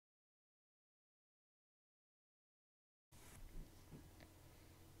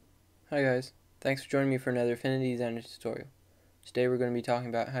Hi guys, thanks for joining me for another Affinity designer tutorial. Today we're going to be talking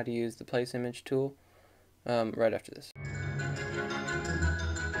about how to use the place image tool right after this.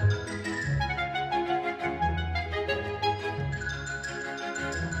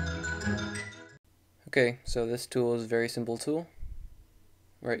 Okay, so this tool is a very simple tool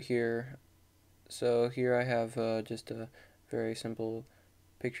right here. So here I have just a very simple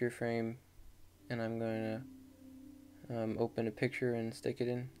picture frame, and I'm going to open a picture and stick it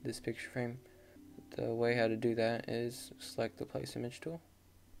in this picture frame. The way how to do that is select the place image tool,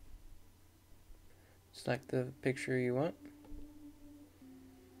 select the picture you want.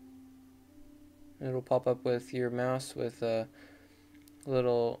 It'll pop up with your mouse with a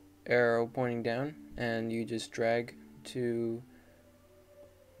little arrow pointing down, and you just drag to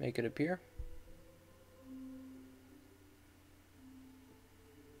make it appear.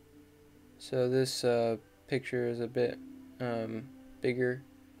 So this picture is a bit bigger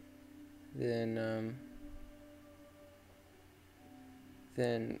than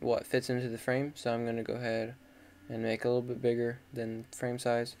what fits into the frame, so I'm going to go ahead and make it a little bit bigger than frame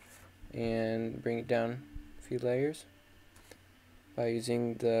size and bring it down a few layers by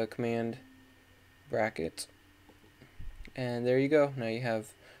using the command bracket. And there you go. Now you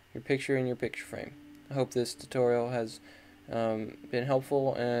have your picture in your picture frame. I hope this tutorial has been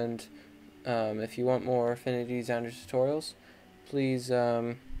helpful, and if you want more Affinity Designer tutorials, please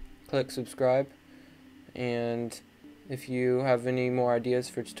click subscribe. And if you have any more ideas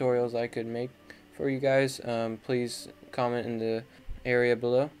for tutorials I could make for you guys, please comment in the area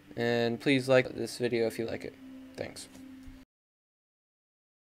below. And please like this video if you like it. Thanks.